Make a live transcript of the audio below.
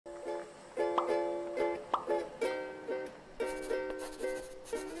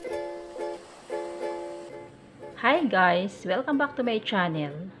Hi guys! Welcome back to my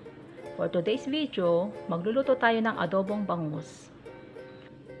channel. For today's video, magluluto tayo ng adobong bangus.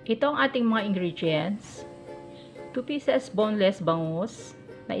 Ito ang ating mga ingredients. 2 pieces boneless bangus,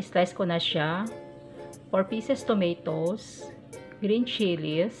 na-slice ko na siya. 4 pieces tomatoes, green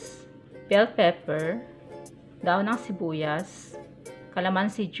chilies, bell pepper, daon ng sibuyas,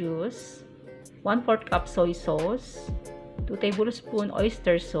 calamansi juice, 1/4 cup soy sauce, 2 tablespoon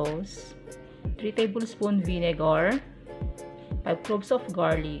oyster sauce, 3 tablespoon vinegar, 5 cloves of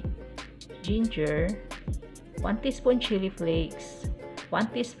garlic, ginger, 1 teaspoon chili flakes, 1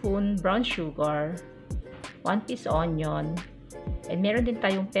 teaspoon brown sugar, 1 piece onion, and meron din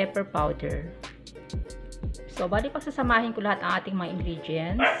tayong pepper powder. So, bali pagsasamahin ko lahat ang ating mga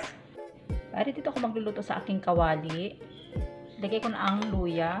ingredients. Bali dito ako magluluto sa aking kawali. Lagay ko na ang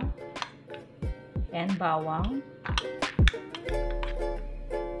luya and bawang,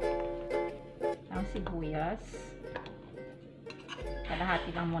 ang sibuyas, kalahati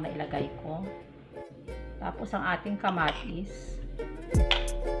lang muna ilagay ko, tapos ang ating kamatis,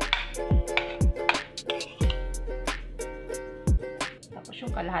 tapos yung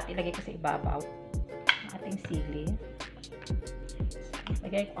kalahati ilagay ko sa ibabaw, ang ating sili,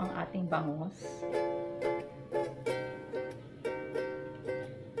 lagay ko ang ating bangus,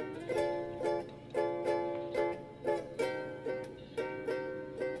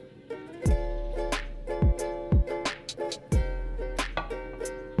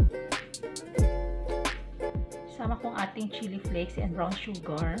 sama kong ating chili flakes and brown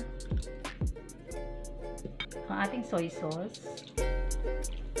sugar, ang ating soy sauce,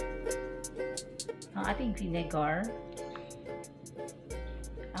 ang ating vinegar,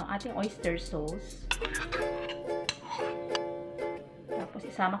 ang ating oyster sauce, tapos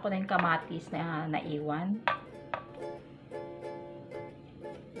isama ko na yung kamatis na naiwan,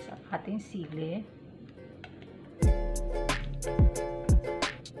 sa ating sili,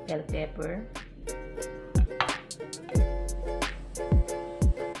 bell pepper,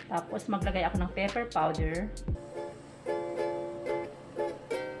 tapos maglagay ako ng pepper powder.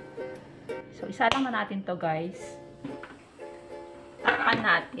 So, isa lang na natin to guys. Takpan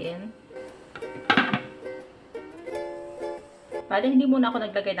natin. Bali, hindi muna ako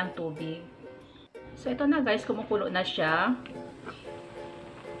naglagay ng tubig. So, ito na guys, kumukulo na siya.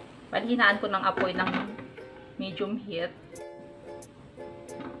 Bali, hinaan ko ng apoy ng medium heat.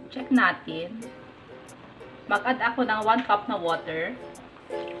 Check natin. Mag-add ako ng 1 cup na water.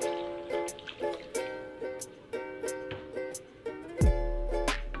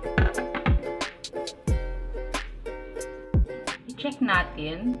 I-check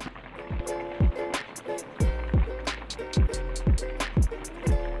natin.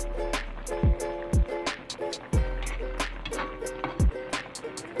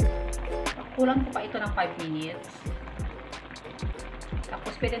 Kulang ko pa ito ng 5 minutes.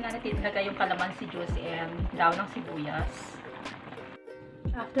 Tapos pwede na natin ilagay yung calamansi juice and daon ng sibuyas.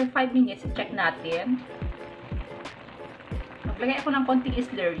 After 5 minutes, i-check natin. Maglagay ako ng konting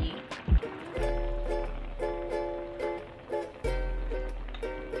slurry.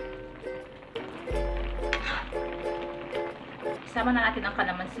 Isama na natin ang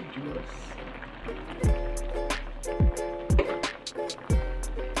calamansi juice.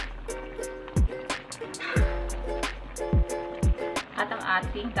 At ang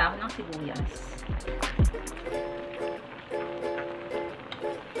ating dahon ng sibuyas.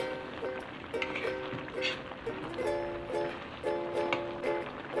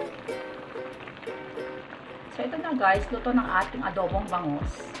 So, ito na guys, luto ng ating adobong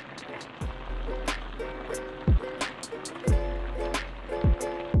bangus.